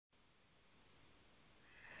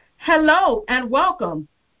Hello and welcome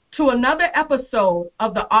to another episode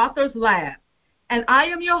of the Author's Lab. And I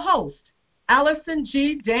am your host, Allison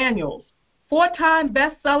G. Daniels, four-time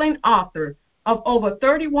best-selling author of over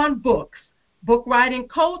 31 books, book writing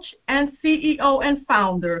coach, and CEO and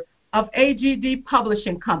founder of AGD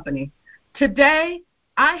Publishing Company. Today,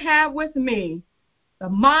 I have with me the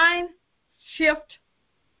Mind Shift.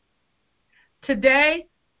 Today,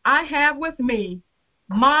 I have with me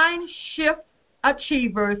Mind Shift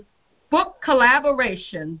Achievers book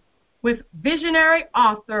collaboration with visionary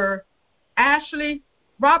author Ashley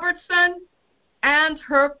Robertson and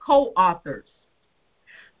her co-authors.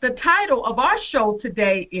 The title of our show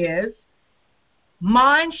today is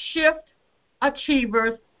Mind Shift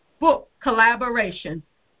Achievers book collaboration.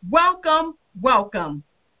 Welcome, welcome.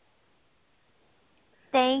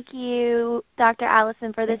 Thank you, Dr.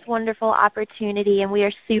 Allison, for this wonderful opportunity, and we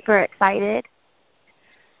are super excited.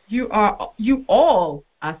 You all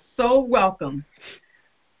are so welcome.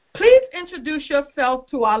 Please introduce yourself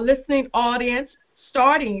to our listening audience,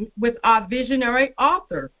 starting with our visionary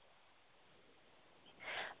author.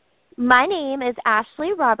 My name is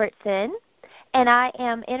Ashley Robertson, and I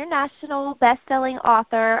am international best-selling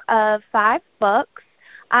author of 5 books.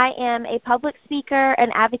 I am a public speaker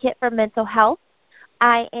and advocate for mental health.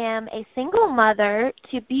 I am a single mother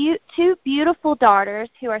to 2 beautiful daughters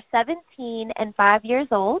who are 17 and 5 years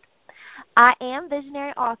old. I am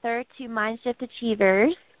visionary author to Mind Shift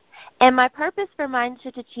Achievers, and my purpose for Mind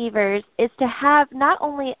Shift Achievers is to have not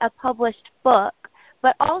only a published book,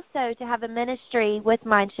 but also to have a ministry with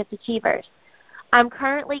Mind Shift Achievers. I'm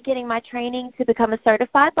currently getting my training to become a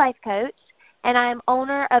certified life coach, and I am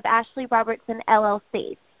owner of Ashley Robertson,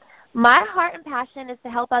 LLC. My heart and passion is to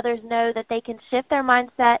help others know that they can shift their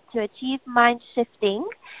mindset to achieve mind shifting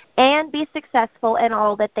and be successful in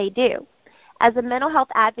all that they do. As a mental health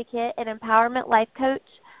advocate and empowerment life coach,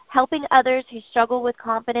 helping others who struggle with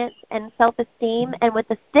confidence and self-esteem and with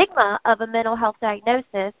the stigma of a mental health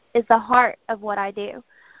diagnosis is the heart of what I do.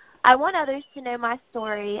 I want others to know my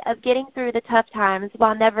story of getting through the tough times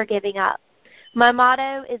while never giving up. My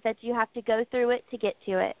motto is that you have to go through it to get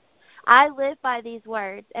to it. I live by these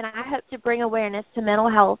words, and I hope to bring awareness to mental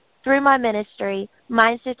health through my ministry,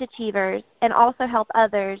 Mind Shift Achievers, and also help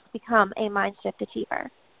others become a Mind Shift Achiever.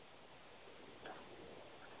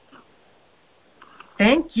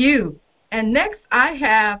 Thank you. And next I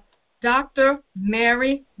have Dr.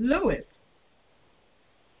 Mary Lewis.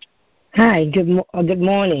 Hi, good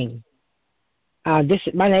morning.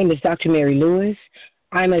 My name is Dr. Mary Lewis.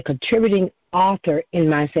 I'm a contributing author in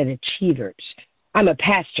Mindset Achievers. I'm a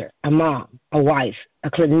pastor, a mom, a wife, a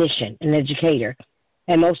clinician, an educator,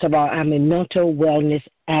 and most of all, I'm a mental wellness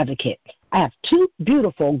advocate. I have 2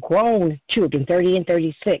 beautiful grown children, 30 and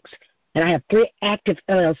 36, and I have 3 active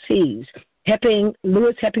LLCs,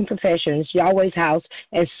 Lewis Helping Professions, Yahweh's House,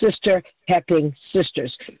 and Sister Helping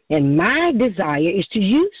Sisters. And my desire is to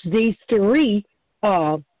use these 3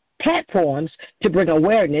 platforms to bring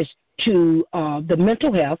awareness to the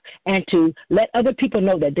mental health and to let other people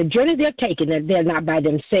know that the journey they're taking, that they're not by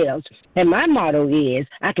themselves. And my motto is,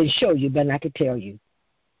 I can show you, but I can tell you.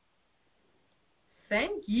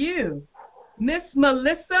 Thank you. Miss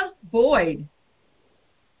Melissa Boyd.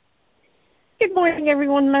 Good morning,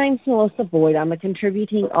 everyone. My name's Melissa Boyd. I'm a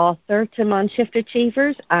contributing author to Mind Shift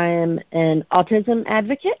Achievers. I am an autism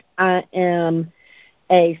advocate. I am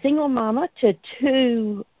a single mama to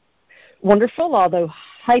 2 wonderful, although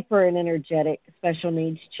hyper and energetic special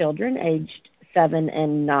needs children, aged 7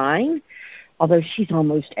 and 9, although she's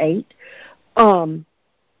almost 8.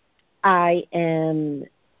 I am,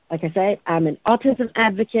 like I said, I'm an autism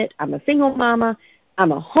advocate. I'm a single mama.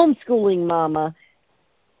 I'm a homeschooling mama.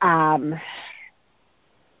 I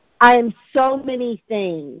am so many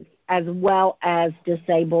things, as well as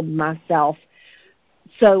disabled myself.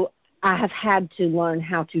 So I have had to learn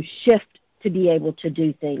how to shift to be able to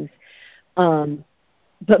do things.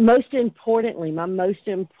 But most importantly, my most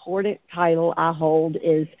important title I hold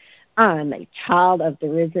is I'm a child of the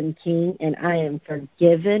risen King, and I am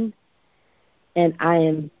forgiven, and I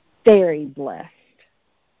am very blessed.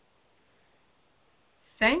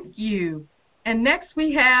 Thank you. And next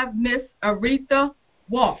we have Miss Aretha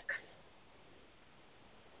Walks.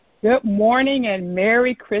 Good morning and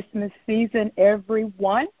Merry Christmas season,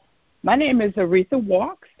 everyone. My name is Aretha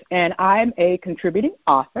Walks, and I'm a contributing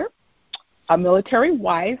author, a military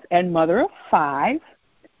wife and mother of 5,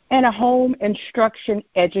 and a home instruction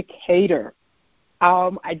educator.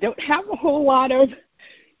 I don't have a whole lot of,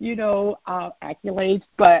 accolades,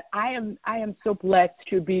 but I am so blessed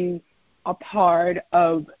to be a part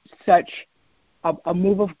of such a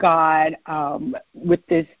move of God with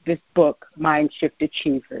this book, Mind Shift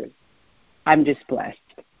Achievers. I'm just blessed.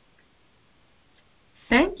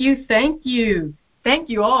 Thank you, thank you. Thank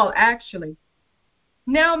you all, actually.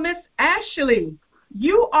 Now, Miss Ashley,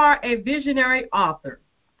 you are a visionary author.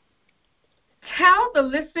 Tell the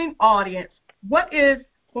listening audience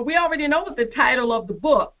well, we already know what the title of the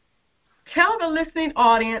book. Tell the listening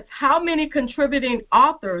audience how many contributing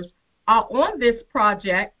authors are on this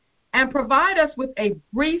project and provide us with a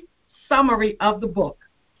brief summary of the book.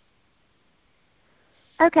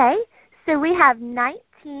 Okay, so we have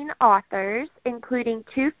 19 authors, including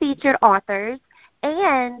 2 featured authors,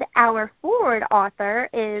 and our forward author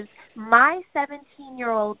is my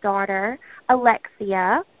 17-year-old daughter,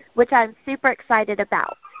 Alexia, which I'm super excited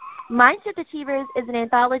about. Mind Shift Achievers is an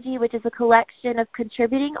anthology which is a collection of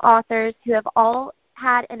contributing authors who have all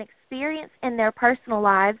had an experience in their personal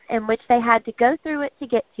lives in which they had to go through it to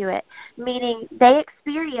get to it, meaning they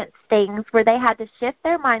experienced things where they had to shift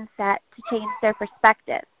their mindset to change their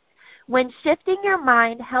perspective. When shifting your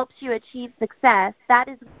mind helps you achieve success, that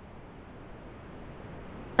is.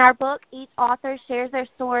 In our book, each author shares their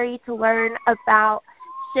story to learn about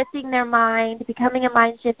shifting their mind, becoming a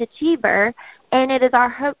mind shift achiever, and it is our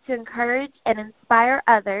hope to encourage and inspire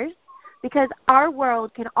others because our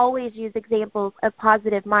world can always use examples of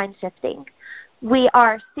positive mind shifting. We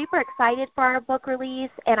are super excited for our book release,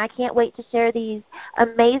 and I can't wait to share these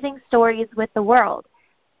amazing stories with the world.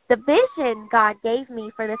 The vision God gave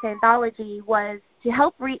me for this anthology was to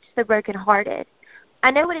help reach the brokenhearted. I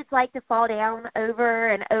know what it's like to fall down over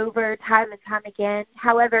and over, time and time again.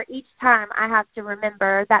 However, each time I have to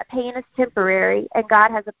remember that pain is temporary and God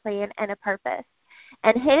has a plan and a purpose.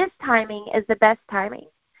 And His timing is the best timing.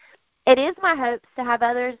 It is my hopes to have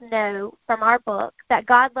others know from our book that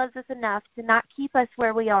God loves us enough to not keep us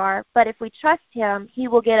where we are, but if we trust Him, He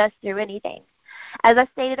will get us through anything. As I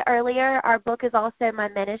stated earlier, our book is also my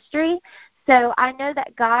ministry. So I know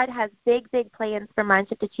that God has big, big plans for Mind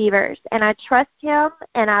Shift Achievers, and I trust Him,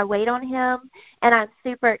 and I wait on Him, and I'm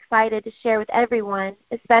super excited to share with everyone,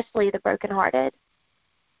 especially the brokenhearted.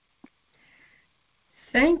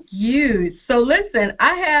 Thank you. So listen,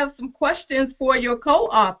 I have some questions for your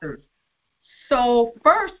co-authors. So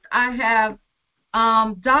first I have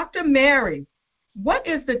Dr. Mary. What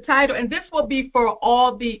is the title? And this will be for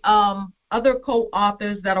all the other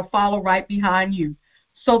co-authors that will follow right behind you.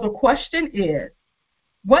 So the question is,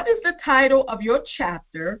 what is the title of your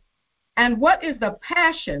chapter, and what is the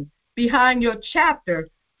passion behind your chapter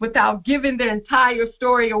without giving the entire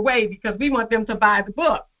story away because we want them to buy the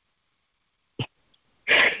book?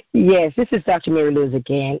 Yes, this is Dr. Mary Lewis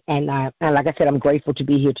again, and like I said, I'm grateful to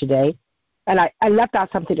be here today. And I left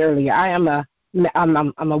out something earlier. I'm a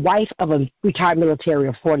wife of a retired military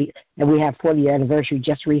of 40, and we have 40-year anniversary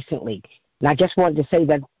just recently. And I just wanted to say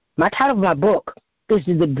that my title of my book is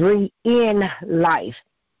The Degree in Life.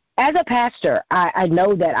 As a pastor, I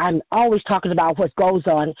know that I'm always talking about what goes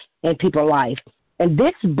on in people's life. And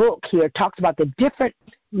this book here talks about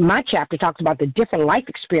my chapter talks about the different life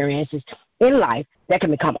experiences in life that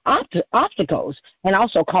can become obstacles and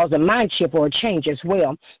also cause a mind shift or a change as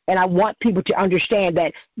well. And I want people to understand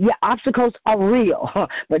that, yeah, obstacles are real,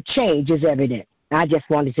 but change is evident. I just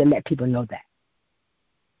wanted to let people know that.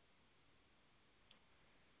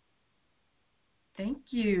 Thank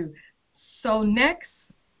you. So next,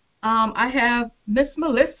 I have Miss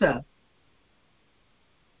Melissa.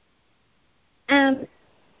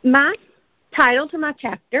 My title to my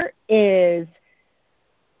chapter is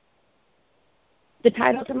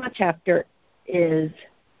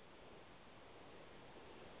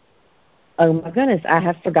oh my goodness, I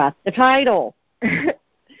have forgot the title.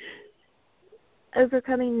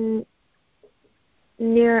 Overcoming.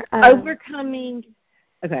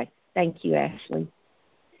 Okay, thank you, Ashley.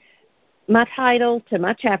 My title to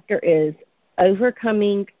my chapter is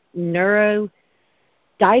Overcoming Neurodiversities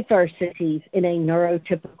in a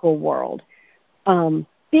Neurotypical World.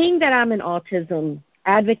 Being that I'm an autism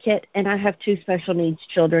advocate and I have 2 special needs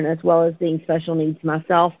children as well as being special needs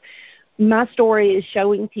myself, my story is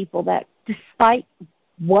showing people that despite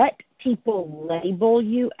what people label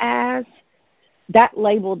you as, that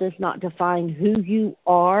label does not define who you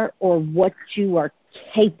are or what you are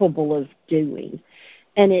capable of doing.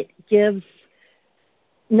 And it gives,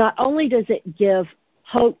 not only does it give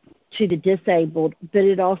hope to the disabled, but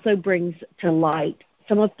it also brings to light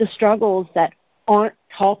some of the struggles that aren't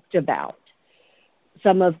talked about,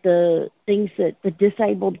 some of the things that the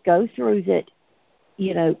disabled go through that,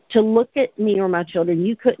 you know, to look at me or my children,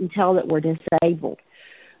 you couldn't tell that we're disabled.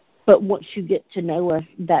 But once you get to know us,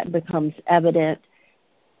 that becomes evident.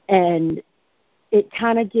 And it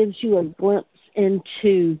kind of gives you a glimpse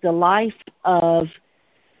into the life of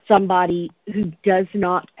somebody who does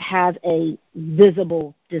not have a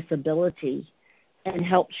visible disability and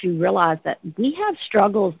helps you realize that we have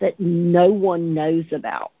struggles that no one knows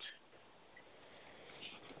about.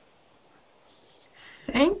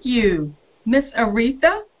 Thank you. Miss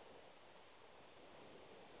Aretha?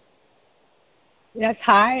 Yes,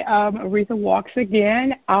 hi, Aretha Walks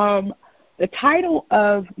again. The title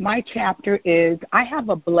of my chapter is I Have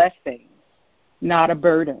a Blessing, Not a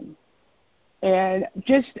Burden. And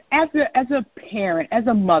just as a parent, as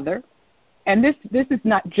a mother, and this is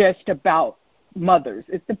not just about mothers,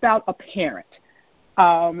 it's about a parent,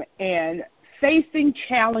 and facing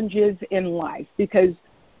challenges in life, because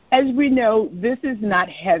as we know, this is not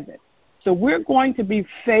heaven. So we're going to be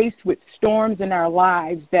faced with storms in our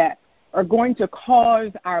lives that are going to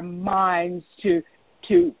cause our minds to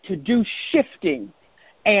do shifting,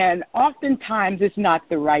 and oftentimes it's not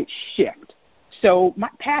the right shift. So my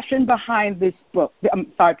passion behind this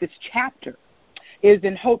chapter is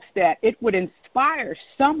in hopes that it would inspire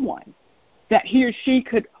someone that he or she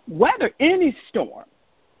could weather any storm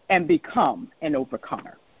and become an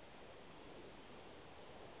overcomer.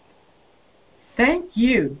 Thank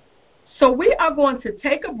you. So we are going to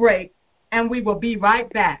take a break, and we will be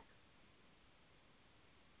right back.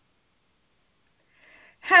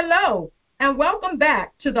 Hello, and welcome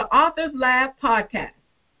back to the Authors Lab podcast.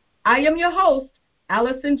 I am your host,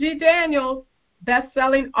 Allison G. Daniels,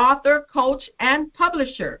 best-selling author, coach, and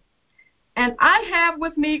publisher. And I have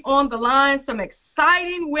with me on the line some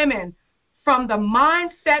exciting women from the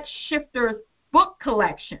Mindset Shifters book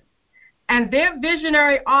collection. And their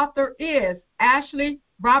visionary author is Ashley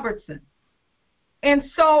Robertson. And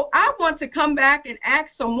so I want to come back and ask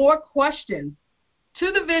some more questions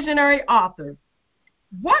to the visionary author.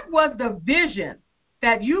 What was the vision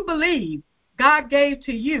that you believe God gave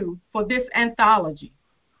to you for this anthology?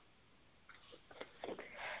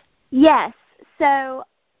 Yes. So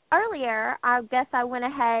earlier, I guess I went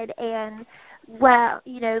ahead and,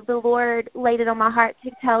 the Lord laid it on my heart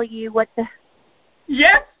to tell you what the...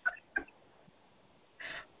 Yes.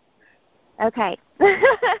 Okay.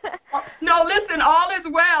 No, listen, all is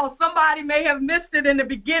well. Somebody may have missed it in the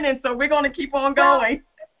beginning, so we're going to keep on going.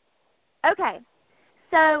 Okay.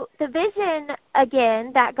 So the vision,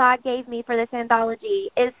 again, that God gave me for this anthology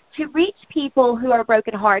is to reach people who are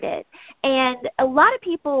brokenhearted. And a lot of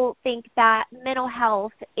people think that mental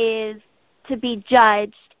health is to be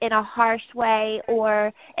judged in a harsh way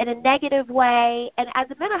or in a negative way. And as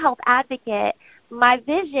a mental health advocate, my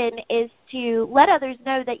vision is to let others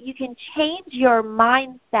know that you can change your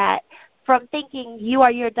mindset from thinking you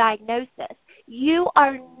are your diagnosis. You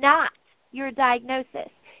are not your diagnosis.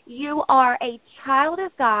 You are a child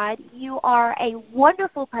of God. You are a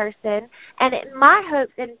wonderful person. And my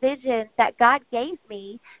hopes and vision that God gave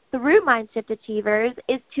me through Mindshift Achievers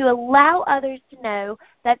is to allow others to know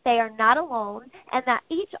that they are not alone and that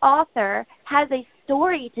each author has a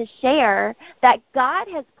story to share that God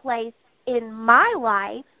has placed in my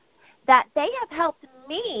life that they have helped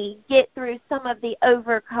me get through some of the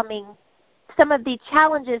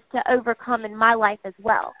challenges to overcome in my life as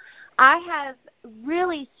well. I have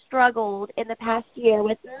really struggled in the past year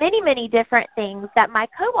with many, many different things that my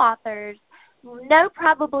co-authors know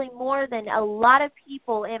probably more than a lot of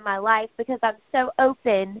people in my life because I'm so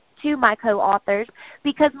open to my co-authors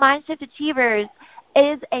because Mindshift Achievers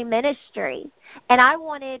is a ministry. And I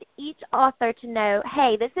wanted each author to know,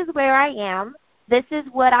 hey, this is where I am, this is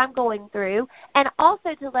what I'm going through, and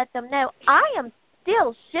also to let them know I am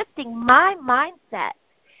still shifting my mindset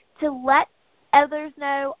to let others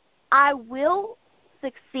know I will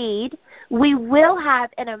succeed. We will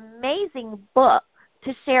have an amazing book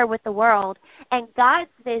to share with the world, and God's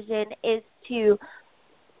vision is to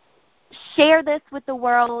share this with the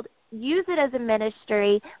world, use it as a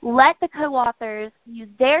ministry, let the co-authors use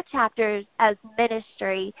their chapters as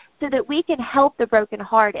ministry so that we can help the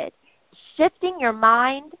brokenhearted. Shifting your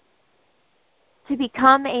mind to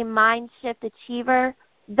become a mind shift achiever,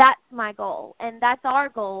 that's my goal, and that's our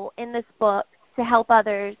goal in this book, to help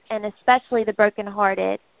others and especially the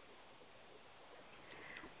brokenhearted.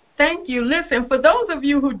 Thank you. Listen, for those of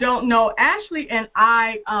you who don't know, Ashley and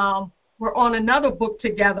I were on another book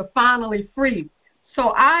together, Finally Free.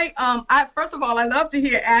 So I first of all, I love to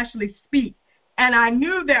hear Ashley speak, and I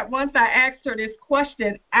knew that once I asked her this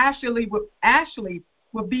question, Ashley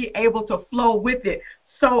would be able to flow with it.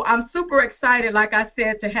 So I'm super excited, like I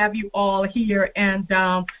said, to have you all here, and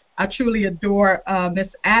I truly adore Miss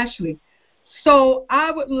Ashley. So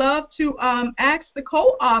I would love to ask the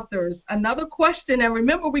co-authors another question. And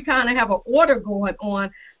remember, we kind of have an order going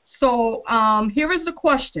on. So here is the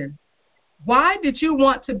question. Why did you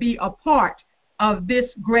want to be a part of this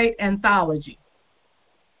great anthology?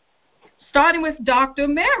 Starting with Dr.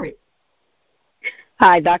 Mary.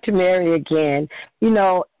 Hi, Dr. Mary again. You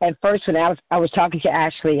know, at first when I was talking to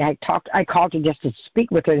Ashley, I called her just to speak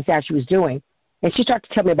with her and see how she was doing. And she started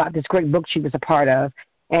to tell me about this great book she was a part of.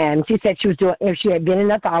 And she said she had been in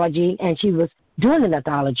anthology and she was doing an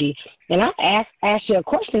anthology. And I asked Ashley a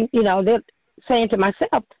question, saying to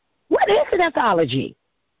myself, what is an anthology?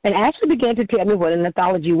 And Ashley began to tell me what an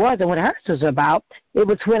anthology was and what hers was about. It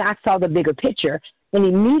was when I saw the bigger picture. And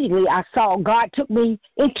immediately I saw God took me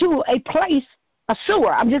into a place, a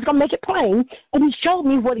sewer. I'm just going to make it plain. And he showed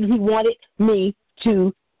me what he wanted me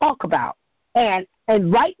to talk about. And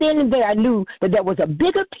right then and there, I knew that there was a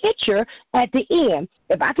bigger picture at the end.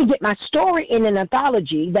 If I could get my story in an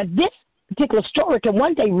anthology, that this particular story can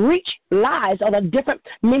one day reach lives on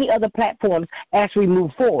many other platforms as we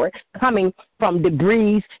move forward, coming from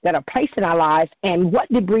debris that are placed in our lives and what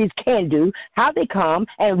debris can do, how they come,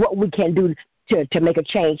 and what we can do to make a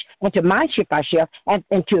change and to mind shift ourselves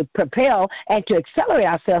and to propel and to accelerate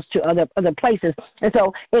ourselves to other places. And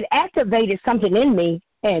so it activated something in me,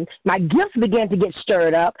 and my gifts began to get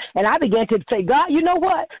stirred up, and I began to say, God, you know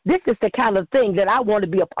what? This is the kind of thing that I want to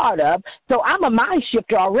be a part of. So I'm a mind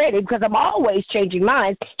shifter already because I'm always changing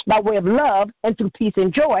minds by way of love and through peace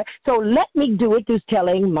and joy. So let me do it through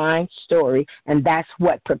telling my story, and that's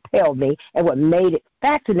what propelled me and what made it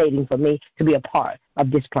fascinating for me to be a part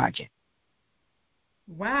of this project.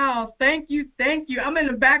 Wow, thank you. I'm in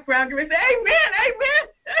the background going, amen.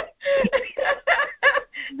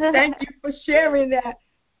 Thank you for sharing that.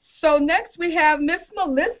 So next we have Miss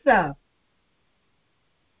Melissa.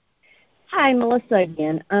 Hi, Melissa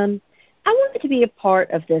again. I wanted to be a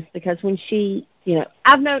part of this because when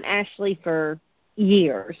I've known Ashley for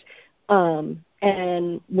years,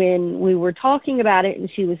 and when we were talking about it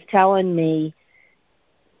and she was telling me,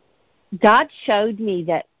 God showed me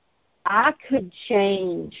that I could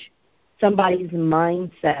change somebody's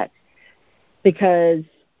mindset because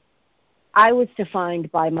I was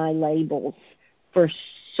defined by my labels for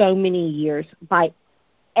so many years by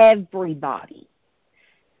everybody.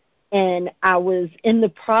 And I was in the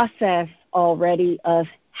process already of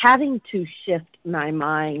having to shift my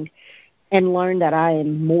mind and learn that I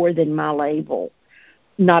am more than my label.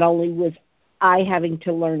 Not only was I having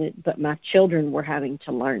to learn it, but my children were having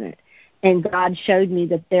to learn it. And God showed me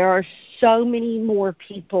that there are so many more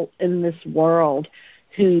people in this world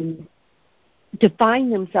who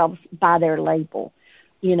define themselves by their label.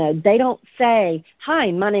 They don't say,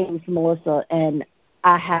 hi, my name is Melissa and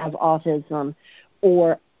I have autism,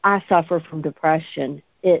 or I suffer from depression.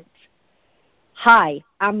 It's, hi,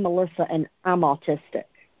 I'm Melissa and I'm autistic.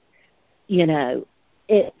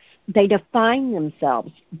 They define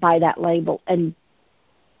themselves by that label, and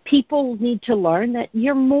people need to learn that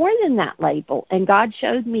you're more than that label. And God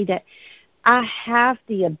showed me that I have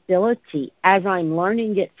the ability, as I'm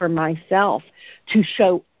learning it for myself, to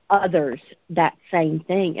show others that same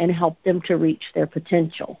thing and help them to reach their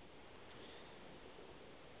potential.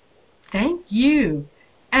 Thank you.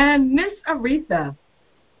 And Miss Aretha.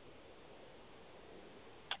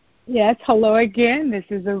 Yes, hello again. This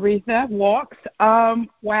is Aretha Walks.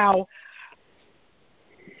 Wow.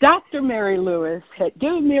 Dr. Mary Lewis had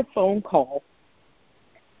given me a phone call,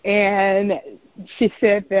 and she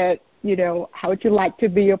said that, how would you like to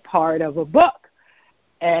be a part of a book?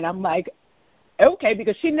 And I'm like, okay,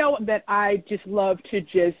 because she knows that I just love to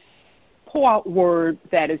just pour out word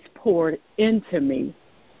that is poured into me.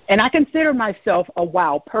 And I consider myself a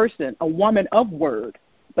wow person, a woman of word,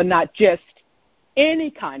 but not just any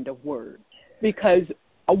kind of word, because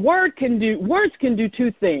words can do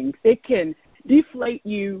two things. It can deflate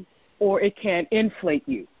you, or it can inflate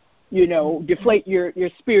you, deflate your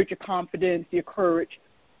spirit, your confidence, your courage.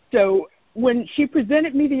 So when she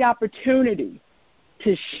presented me the opportunity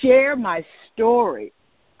to share my story,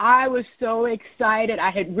 I was so excited.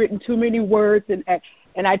 I had written too many words, and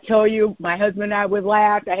I tell you, my husband and I would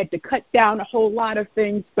laugh. I had to cut down a whole lot of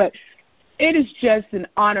things, but it is just an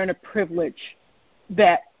honor and a privilege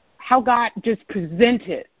that how God just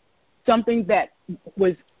presented something that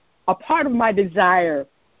was a part of my desire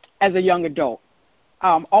as a young adult,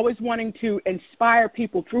 always wanting to inspire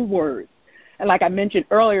people through words. And like I mentioned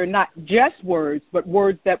earlier, not just words, but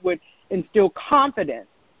words that would instill confidence,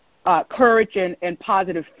 courage, and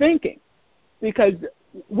positive thinking. Because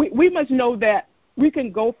we must know that we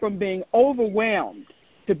can go from being overwhelmed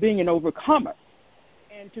to being an overcomer,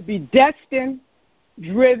 and to be destined,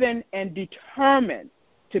 driven, and determined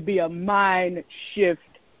to be a mind shift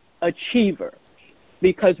achiever.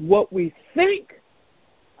 Because what we think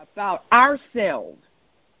about ourselves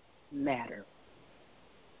matter.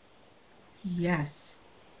 Yes.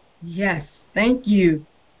 Yes. Thank you.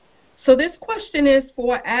 So this question is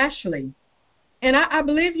for Ashley. And I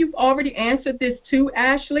believe you've already answered this too,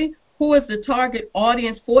 Ashley, who is the target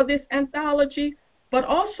audience for this anthology. But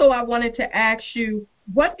also, I wanted to ask you,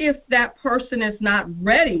 what if that person is not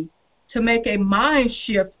ready to make a mind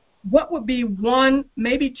shift? What would be one,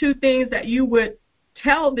 maybe two things that you would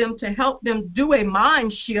tell them to help them do a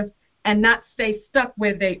mind shift and not stay stuck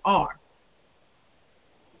where they are?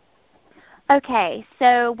 Okay,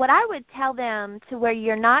 so what I would tell them to where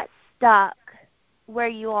you're not stuck where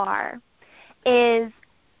you are is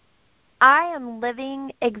I am a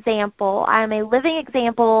living example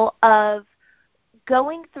of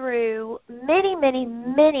going through many, many,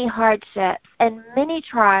 many hardships and many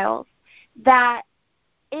trials that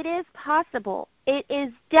it is possible. It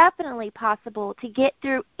is definitely possible to get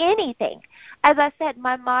through anything. As I said,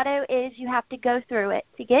 my motto is you have to go through it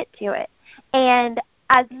to get to it. And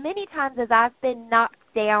as many times as I've been knocked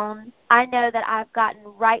down, I know that I've gotten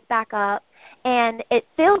right back up, and it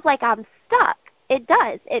feels like I'm stuck. It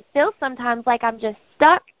does. It feels sometimes like I'm just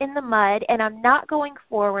stuck in the mud and I'm not going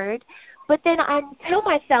forward. But then I tell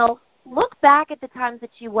myself, look back at the times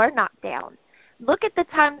that you were knocked down. Look at the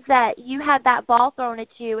times that you had that ball thrown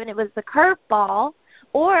at you and it was the curved ball,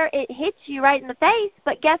 or it hit you right in the face,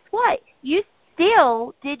 but guess what? You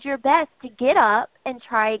still did your best to get up and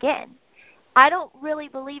try again. I don't really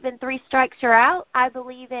believe in 3 strikes you're out. I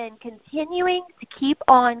believe in continuing to keep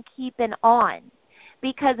on keeping on,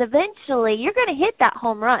 because eventually you're going to hit that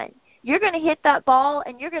home run. You're going to hit that ball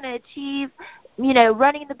and you're going to achieve,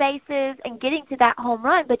 running the bases and getting to that home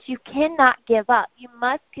run, but you cannot give up. You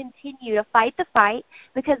must continue to fight the fight,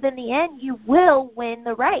 because in the end you will win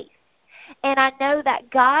the race. And I know that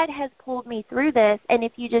God has pulled me through this, and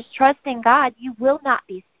if you just trust in God, you will not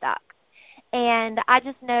be stuck. And I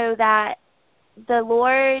just know that the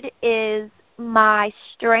Lord is my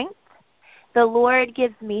strength. The Lord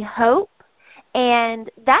gives me hope. And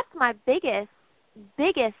that's my biggest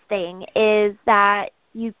thing, is that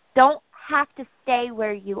you don't have to stay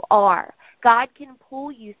where you are. God can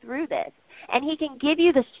pull you through this, and He can give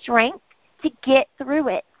you the strength to get through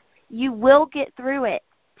it. You will get through it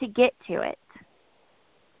to get to it.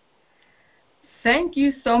 Thank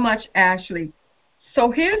you so much, Ashley.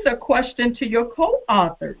 So here's a question to your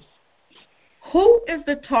co-authors. Who is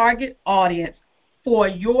the target audience for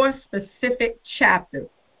your specific chapter?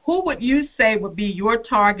 Who would you say would be your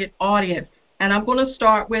target audience? And I'm going to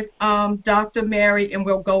start with Dr. Mary, and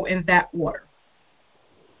we'll go in that order.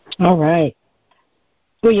 All right.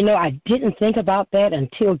 Well, I didn't think about that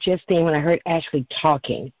until just then when I heard Ashley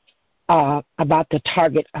talking about the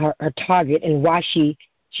target, her target, and why she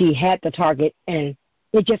had the target. And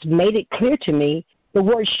it just made it clear to me the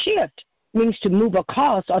word shift means to move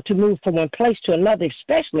across or to move from one place to another,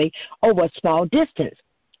 especially over a small distance.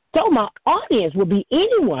 So my audience will be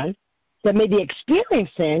anyone that may be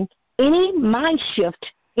experiencing any mind shift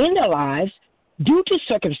in their lives due to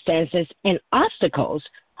circumstances and obstacles,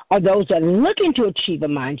 or those that are looking to achieve a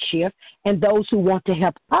mind shift, and those who want to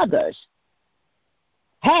help others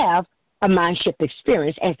have a mind shift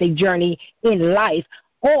experience as they journey in life.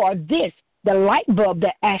 Or the light bulb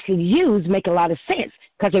that Ashley used make a lot of sense,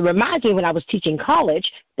 because it reminds me when I was teaching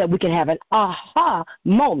college that we can have an aha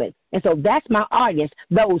moment. And so that's my audience,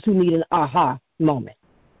 those who need an aha moment.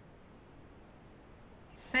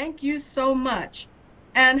 Thank you so much.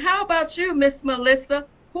 And how about you, Miss Melissa?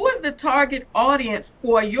 Who is the target audience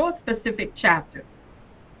for your specific chapter?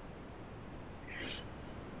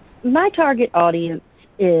 My target audience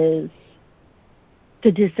is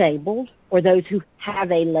the disabled, or those who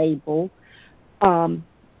have a label,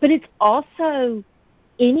 but it's also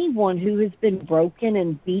anyone who has been broken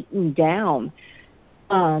and beaten down.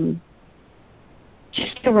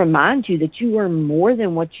 Just to remind you that you are more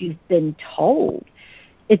than what you've been told.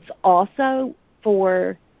 It's also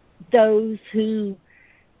for those who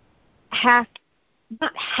not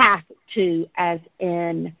have to, as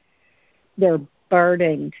in they're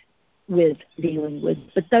burdened with dealing with,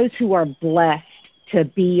 but those who are blessed to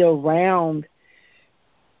be around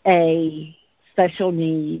a special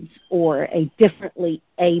needs or a differently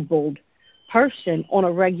abled person on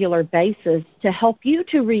a regular basis, to help you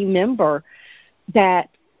to remember that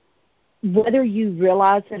whether you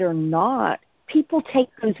realize it or not, people take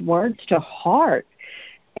those words to heart,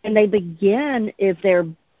 and they begin, if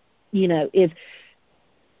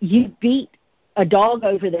you beat a dog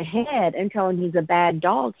over the head and tell him he's a bad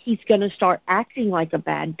dog, he's going to start acting like a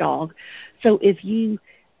bad dog. So if you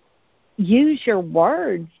use your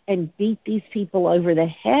words and beat these people over the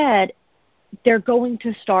head, they're going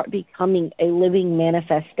to start becoming a living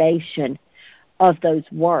manifestation of those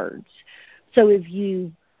words. So if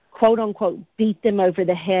you, quote unquote, beat them over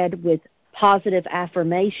the head with positive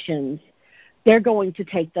affirmations, they're going to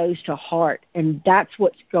take those to heart, and that's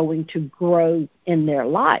what's going to grow in their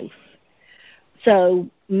life. So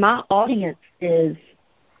my audience is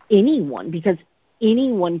anyone, because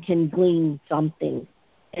anyone can glean something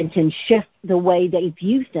and can shift the way they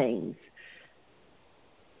view things.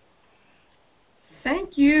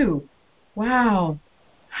 Thank you. Wow.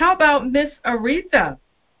 How about Miss Aretha?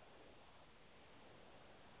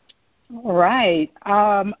 All right.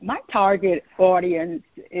 My target audience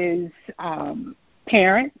is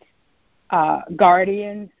parents,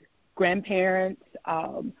 guardians, grandparents,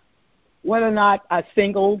 whether or not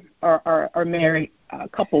single or married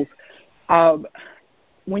couples.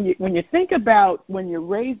 When you think about when you're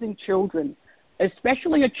raising children,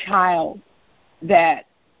 especially a child that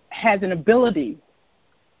has an ability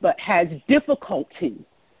but has difficulty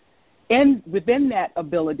within that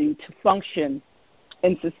ability to function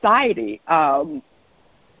in society,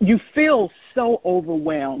 you feel so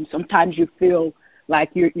overwhelmed. Sometimes you feel like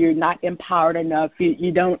you're not empowered enough.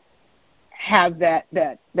 You don't have that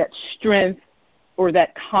strength or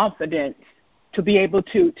that confidence to be able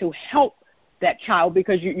to help that child,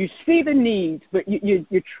 because you see the needs, but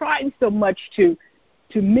you're trying so much to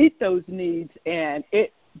meet those needs, and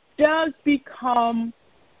it does become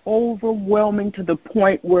overwhelming to the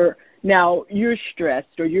point where now you're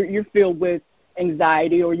stressed, or you're filled with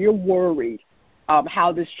anxiety, or you're worried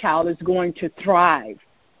how this child is going to thrive.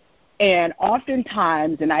 And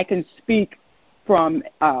oftentimes, and I can speak from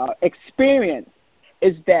experience,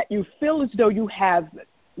 is that you feel as though you have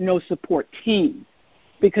no support team,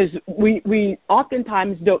 because we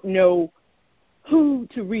oftentimes don't know who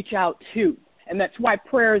to reach out to. And that's why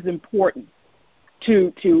prayer is important,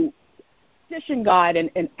 to petition God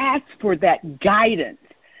and ask for that guidance.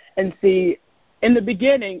 And see, in the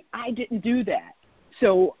beginning, I didn't do that.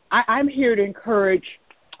 So I'm here to encourage,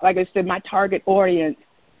 like I said, my target audience,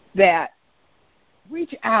 that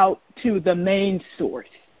reach out to the main source,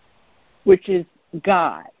 which is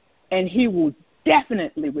God, and He will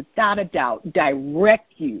definitely, without a doubt,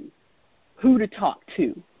 direct you who to talk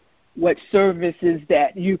to, what services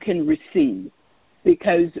that you can receive.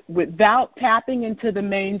 Because without tapping into the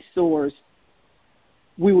main source,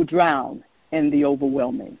 we will drown in the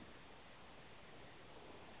overwhelming.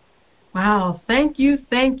 Wow, thank you,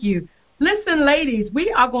 thank you. Listen, ladies,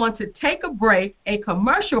 we are going to take a break, a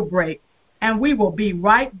commercial break, and we will be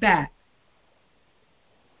right back.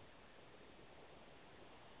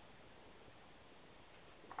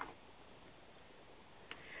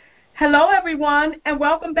 Hello, everyone, and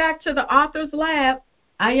welcome back to the Author's Lab.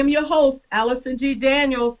 I am your host, Allison G.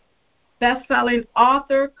 Daniels, best-selling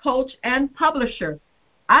author, coach, and publisher.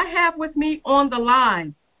 I have with me on the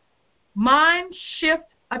line Mind Shift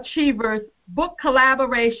Achievers, book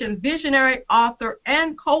collaboration, visionary author,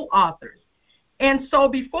 and co-authors. And so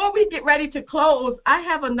before we get ready to close, I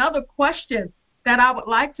have another question that I would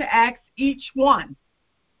like to ask each one,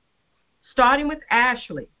 starting with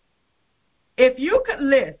Ashley. If you could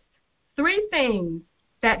list 3 things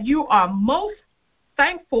that you are most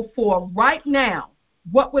thankful for right now,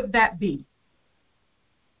 what would that be?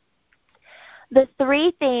 The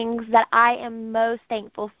 3 things that I am most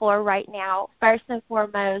thankful for right now, first and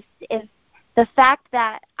foremost, is the fact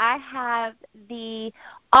that I have the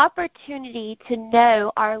opportunity to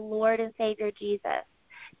know our Lord and Savior Jesus,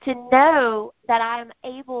 to know that I'm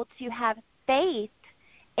able to have faith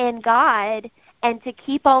in God and to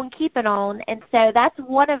keep on keeping on. And so that's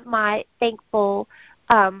one of my thankful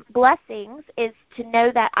blessings, is to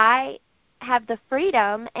know that I have the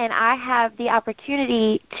freedom and I have the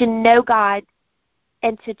opportunity to know God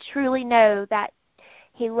and to truly know that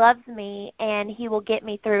He loves me and He will get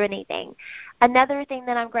me through anything. Another thing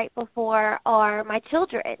that I'm grateful for are my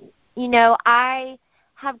children. You know, I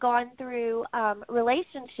have gone through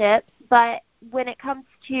relationships, but when it comes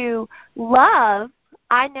to love,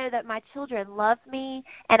 I know that my children love me,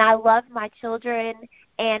 and I love my children,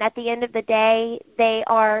 and at the end of the day, they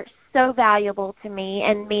are so valuable to me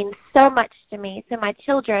and mean so much to me. So my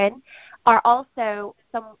children are also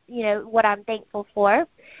what I'm thankful for.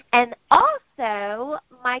 And also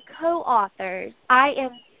my co-authors. I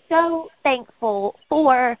am so thankful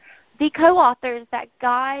for the co-authors that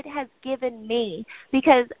God has given me,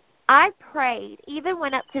 because I prayed, even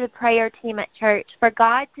went up to the prayer team at church, for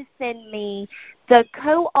God to send me the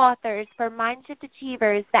co-authors for Mind Shift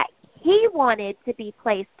Achievers that He wanted to be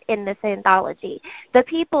placed in this anthology, the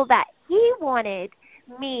people that He wanted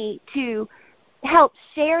me to help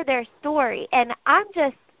share their story. And I'm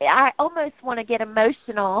just I almost want to get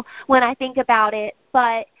emotional when I think about it,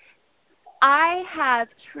 but I have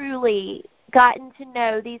truly gotten to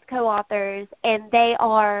know these co-authors, and they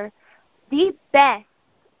are the best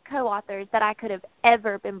co-authors that I could have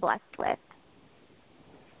ever been blessed with.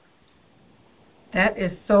 That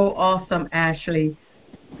is so awesome, Ashley.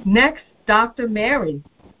 Next, Dr. Mary.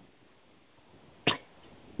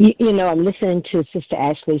 I'm listening to Sister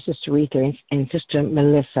Ashley, Sister Aretha, and Sister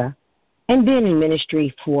Melissa, and been in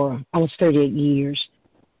ministry for almost 38 years.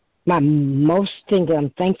 My most thing that I'm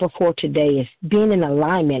thankful for today is being in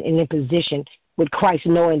alignment and in position with Christ,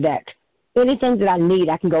 knowing that anything that I need,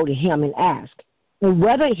 I can go to Him and ask. And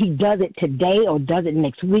whether He does it today or does it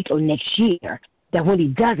next week or next year, that when He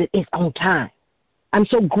does it, it's on time. I'm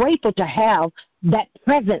so grateful to have that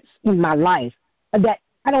presence in my life that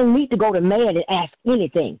I don't need to go to man and ask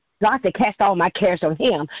anything. God said, cast all my cares on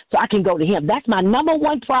Him so I can go to Him. That's my number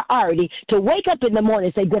one priority, to wake up in the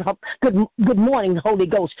morning and say, good morning, Holy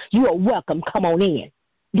Ghost. You are welcome. Come on in.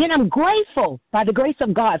 Then I'm grateful, by the grace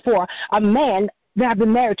of God, for a man that I've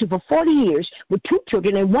been married to for 40 years with 2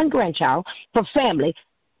 children and 1 grandchild, for family,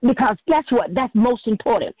 because guess what? That's most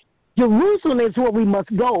important. Jerusalem is where we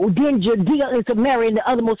must go. Then Judea and Samaria and the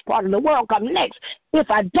othermost part of the world come next.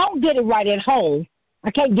 If I don't get it right at home,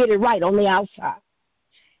 I can't get it right on the outside.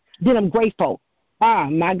 Then I'm grateful.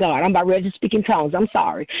 My God, I'm about ready to speak in tongues. I'm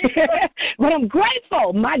sorry. But I'm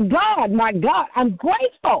grateful. My God, I'm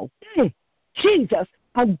grateful. Jesus,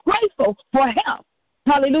 I'm grateful for help.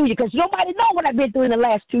 Hallelujah, because nobody knows what I've been through in the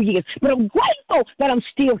last 2 years. But I'm grateful that I'm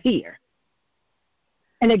still here.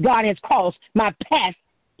 And that God has caused my path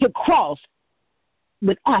to cross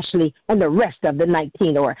with Ashley and the rest of the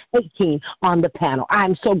 19 or 18 on the panel.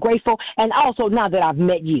 I'm so grateful, and also now that I've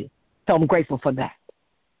met you. So I'm grateful for that.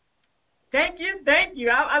 Thank you.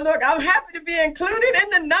 I'm happy to be included in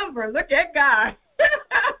the number. Look at God.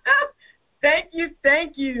 Thank you.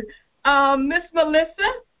 Miss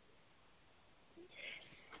Melissa?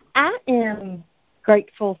 I am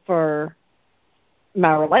grateful for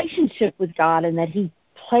my relationship with God and that He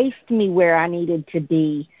placed me where I needed to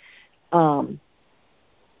be, and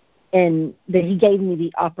that He gave me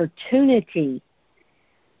the opportunity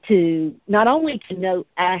to not only to know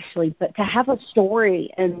Ashley, but to have a story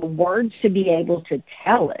and the words to be able to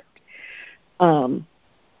tell it. I'm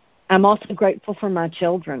also grateful for my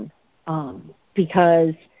children,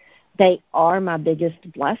 because they are my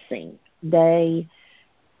biggest blessing. They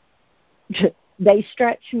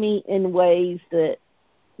stretch me in ways that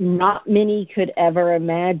not many could ever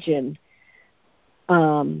imagine.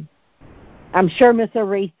 I'm sure Miss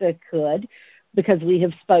Aretha could, because we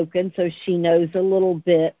have spoken, so she knows a little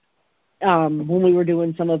bit when we were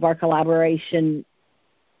doing some of our collaboration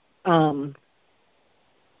Zoom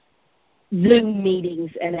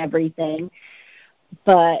meetings and everything.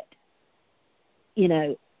 But,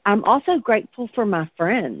 I'm also grateful for my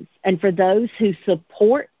friends and for those who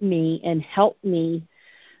support me and help me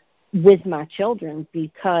with my children,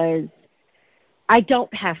 because I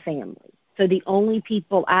don't have family. So the only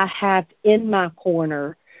people I have in my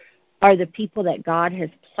corner are the people that God has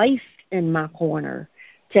placed in my corner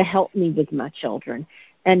to help me with my children.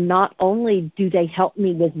 And not only do they help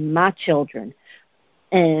me with my children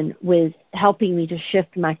and with helping me to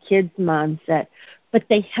shift my kids' mindset, but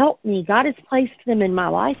they help me. God has placed them in my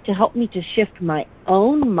life to help me to shift my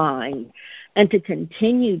own mind and to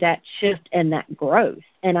continue that shift and that growth.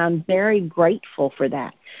 And I'm very grateful for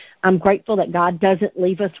that. I'm grateful that God doesn't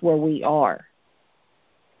leave us where we are.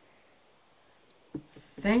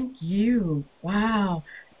 Thank you. Wow.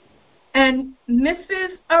 And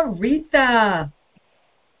Mrs. Aretha.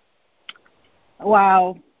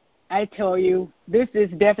 Wow. I tell you, this is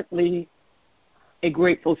definitely a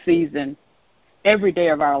grateful season every day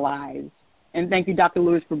of our lives. And thank you, Dr.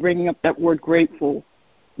 Lewis, for bringing up that word grateful,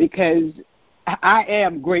 because I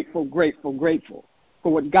am grateful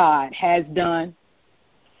for what God has done,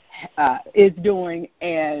 is doing,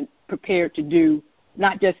 and prepared to do,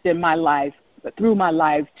 not just in my life, but through my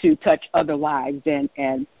life to touch other lives.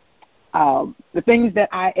 And the things that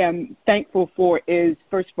I am thankful for is,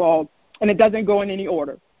 first of all, and it doesn't go in any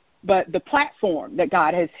order, but the platform that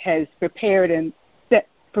God has prepared and set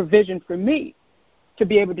provision for me to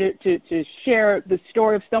be able to share the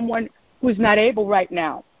story of someone who's not able right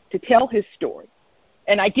now to tell his story.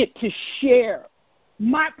 And I get to share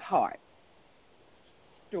my part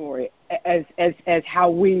story as how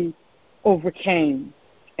we overcame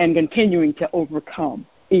and continuing to overcome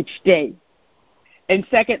each day. And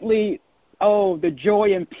secondly, the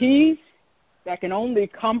joy and peace that can only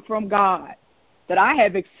come from God that I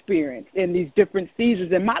have experienced in these different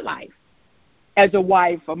seasons in my life as a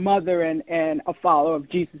wife, a mother, and a follower of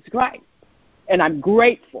Jesus Christ. And I'm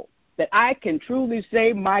grateful that I can truly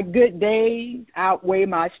say my good days outweigh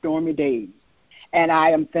my stormy days. And I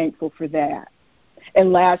am thankful for that.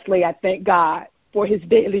 And lastly, I thank God for his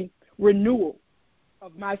daily renewal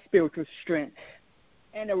of my spiritual strength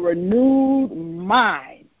and a renewed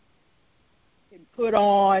mind can put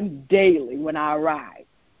on daily when I arrive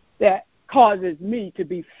that causes me to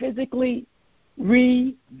be physically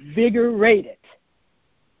revigorated,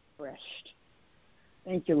 refreshed.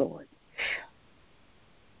 Thank you, Lord.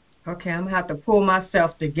 Okay, I'm going to have to pull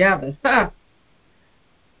myself together.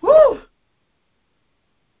 Woo!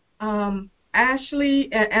 Ashley,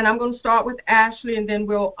 and I'm going to start with Ashley, and then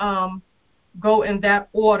we'll go in that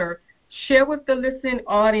order. Share with the listening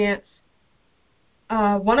audience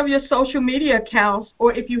one of your social media accounts,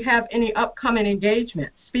 or if you have any upcoming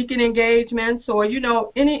engagements, speaking engagements, or,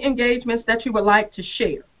 any engagements that you would like to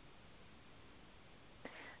share.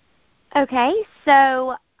 Okay,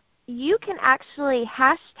 so you can actually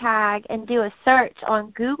hashtag and do a search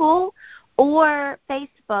on Google or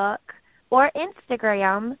Facebook or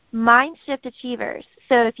Instagram, Mind Shift Achievers.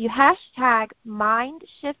 So if you hashtag Mind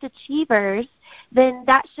Shift Achievers, then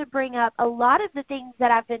that should bring up a lot of the things that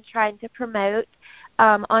I've been trying to promote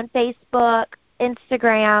on Facebook,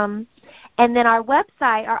 Instagram, and then our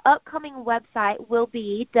website, our upcoming website will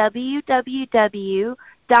be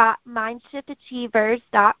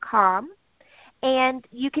www.mindshiftachievers.com. And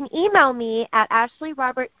you can email me at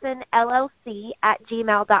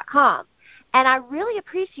ashleyrobertsonllc@gmail.com. And I really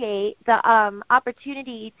appreciate the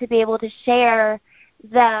opportunity to be able to share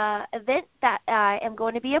the event that I am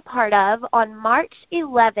going to be a part of. On March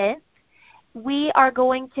 11th, we are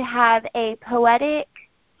going to have a poetic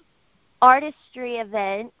artistry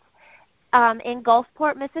event in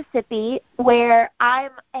Gulfport, Mississippi, where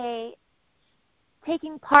I'm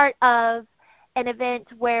taking part of an event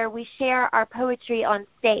where we share our poetry on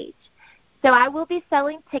stage. So I will be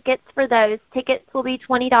selling tickets for those. Tickets will be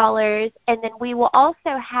 $20, and then we will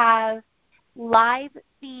also have live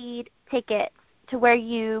feed tickets to where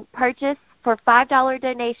you purchase for $5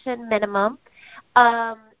 donation minimum,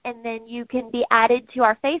 and then you can be added to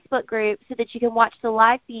our Facebook group so that you can watch the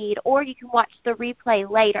live feed, or you can watch the replay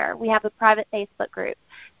later. We have a private Facebook group.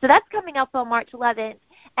 So that's coming up on March 11th,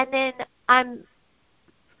 and then I'm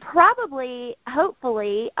hopefully,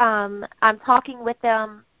 I'm talking with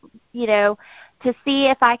them, to see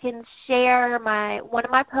if I can share one of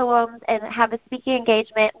my poems and have a speaking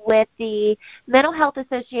engagement with the Mental Health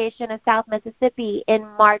Association of South Mississippi in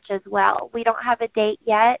March as well. We don't have a date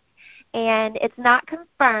yet, and it's not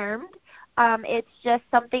confirmed. It's just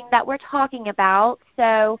something that we're talking about.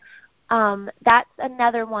 So that's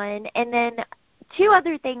another one. And then two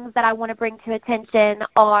other things that I want to bring to attention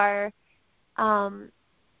are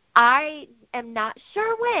I am not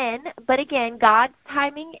sure when, but again, God's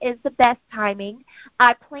timing is the best timing.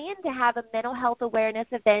 I plan to have a mental health awareness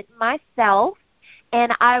event myself,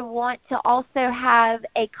 and I want to also have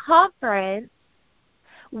a conference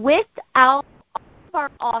with all of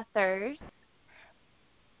our authors.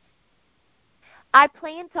 I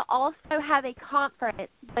plan to also have a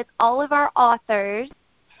conference with all of our authors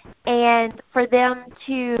and for them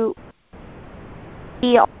to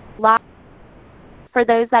be live for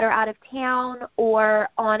those that are out of town or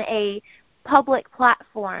on a public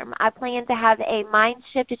platform. I plan to have a Mind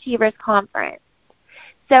Shift Achievers conference.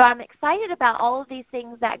 So I'm excited about all of these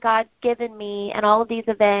things that God's given me and all of these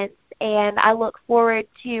events, and I look forward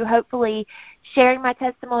to hopefully sharing my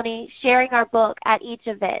testimony, sharing our book at each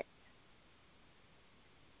event.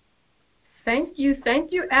 Thank you,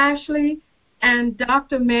 Ashley. And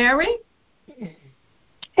Dr. Mary?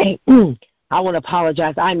 Hey, I want to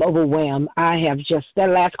apologize. I'm overwhelmed. I have that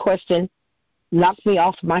last question knocked me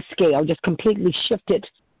off my scale, just completely shifted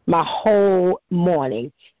my whole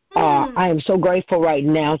morning. I am so grateful right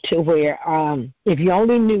now to where, if you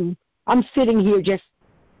only knew, I'm sitting here just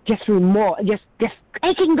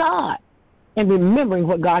thanking God and remembering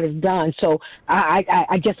what God has done. So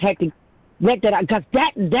I just had to let that out, because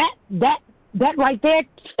that right there,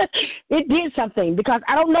 it did something, because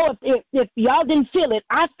I don't know if y'all didn't feel it.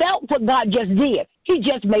 I felt what God just did. He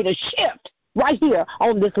just made a shift right here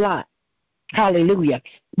on this line. Hallelujah.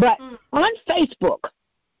 But on Facebook,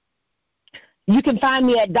 you can find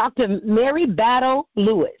me at Dr. Mary Battle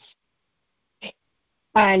Lewis.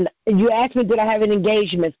 And you asked me, did I have an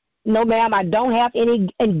engagement? No, ma'am, I don't have any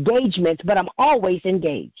engagements, but I'm always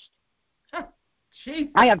engaged.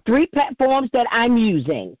 I have 3 platforms that I'm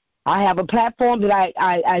using. I have a platform that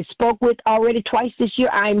I spoke with already twice this year.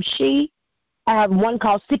 I'm She. I have one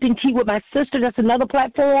called Sipping Tea with My Sister. That's another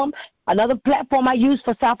platform. Another platform I use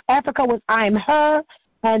for South Africa was I Am Her.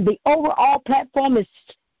 And the overall platform is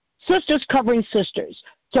Sisters Covering Sisters.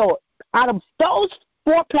 So out of those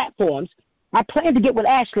 4 platforms, I plan to get with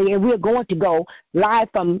Ashley, and we're going to go live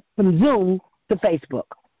from Zoom to Facebook.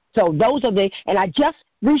 So those are and I just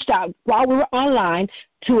reached out while we were online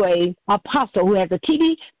to a apostle who has a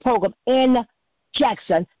TV program in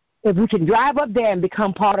Jackson. If we can drive up there and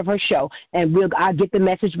become part of her show, and I'll get the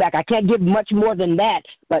message back. I can't give much more than that,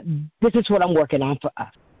 but this is what I'm working on for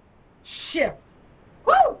us. Shift.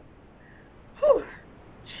 Woo! Whew.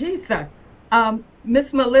 Jesus. Miss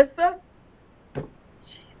Melissa?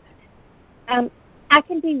 I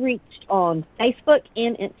can be reached on Facebook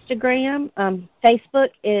and Instagram. Facebook,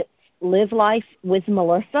 it's Live Life with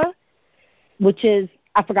Melissa, which is,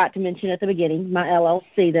 I forgot to mention at the beginning, my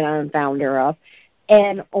LLC that I'm founder of.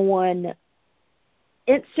 And on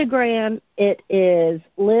Instagram, it is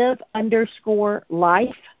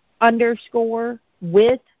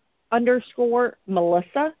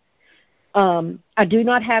live_life_with_Melissa. I do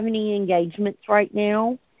not have any engagements right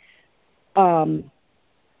now, but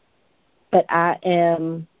I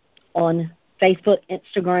am on Facebook,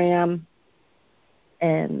 Instagram,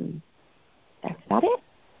 and that's about it.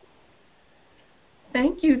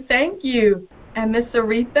 Thank you. And Miss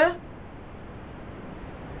Aretha?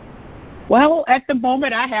 Well, at the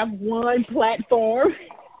moment, I have one platform,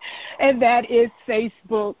 and that is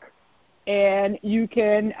Facebook. And you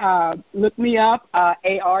can look me up,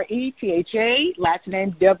 Aretha, last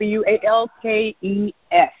name Walkes,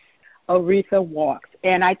 Aretha Walks.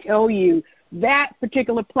 And I tell you, that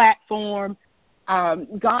particular platform,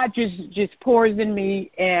 God just pours in me,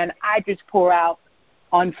 and I just pour out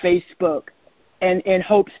on Facebook in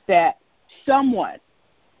hopes that someone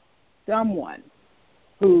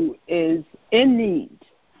who is in need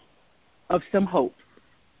of some hope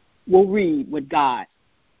will read what God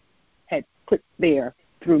had put there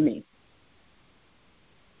through me.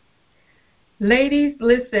 Ladies,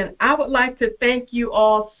 listen, I would like to thank you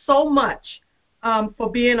all so much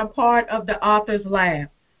for being a part of the Authors Lab.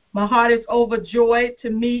 My heart is overjoyed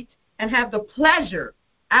to meet and have the pleasure,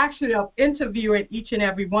 actually, of interviewing each and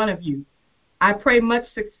every one of you. I pray much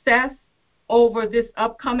success over this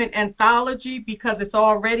upcoming anthology because it's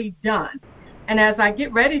already done. And as I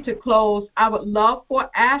get ready to close, I would love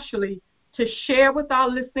for Ashley to share with our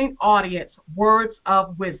listening audience words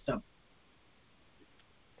of wisdom.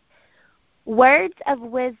 Words of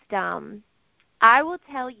wisdom. I will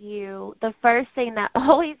tell you the first thing that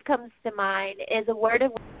always comes to mind is a word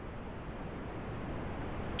of wisdom.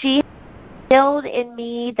 She instilled in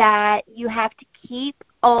me that you have to keep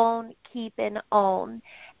on keeping on.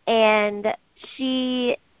 And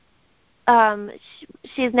she's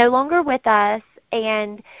no longer with us,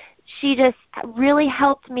 and she just really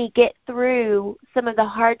helped me get through some of the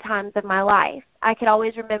hard times of my life. I could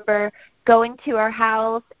always remember going to her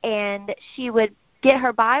house, and she would get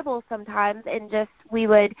her Bible sometimes, and we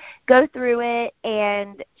would go through it,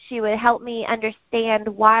 and she would help me understand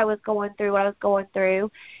why I was going through what I was going through.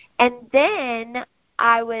 And then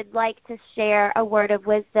I would like to share a word of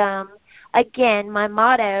wisdom. Again, my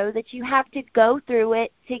motto, that you have to go through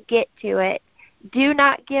it to get to it. Do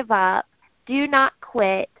not give up. Do not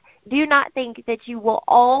quit. Do not think that you will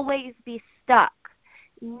always be stuck.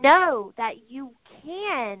 Know that you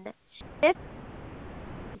can shift.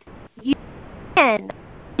 You can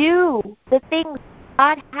do the things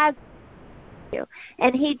God has for you.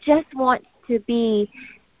 And He just wants to be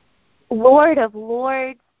Lord of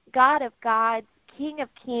lords, God of gods, King of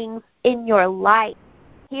kings in your life.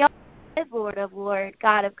 He is Lord of lords,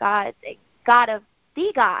 God of gods, God of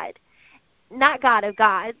the God, not God of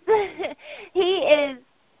gods. He is,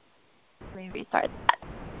 let me restart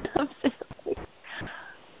that.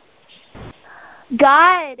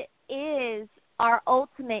 God is our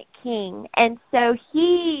ultimate King, and so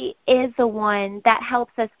He is the one that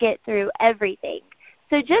helps us get through everything.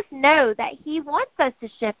 So just know that He wants us to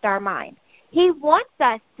shift our mind. He wants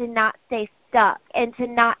us to not stay stuck and to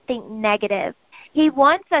not think negative. He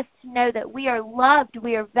wants us to know that we are loved,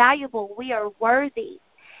 we are valuable, we are worthy.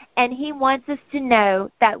 And He wants us to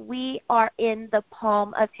know that we are in the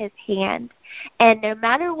palm of His hand. And no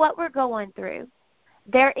matter what we're going through,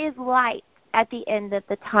 there is light at the end of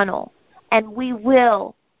the tunnel, and we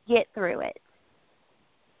will get through it.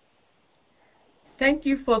 Thank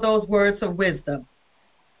you for those words of wisdom.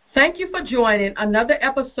 Thank you for joining another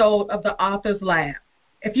episode of the Authors Lab.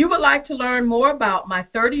 If you would like to learn more about my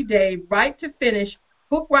 30-day Write to Finish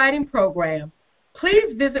book writing program,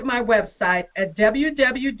 please visit my website at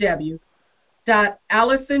www.authorslab.com.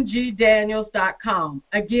 www.AllisonGDaniels.com.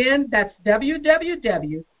 Again, that's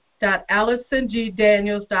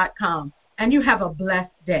www.AllisonGDaniels.com. And you have a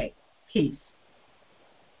blessed day. Peace.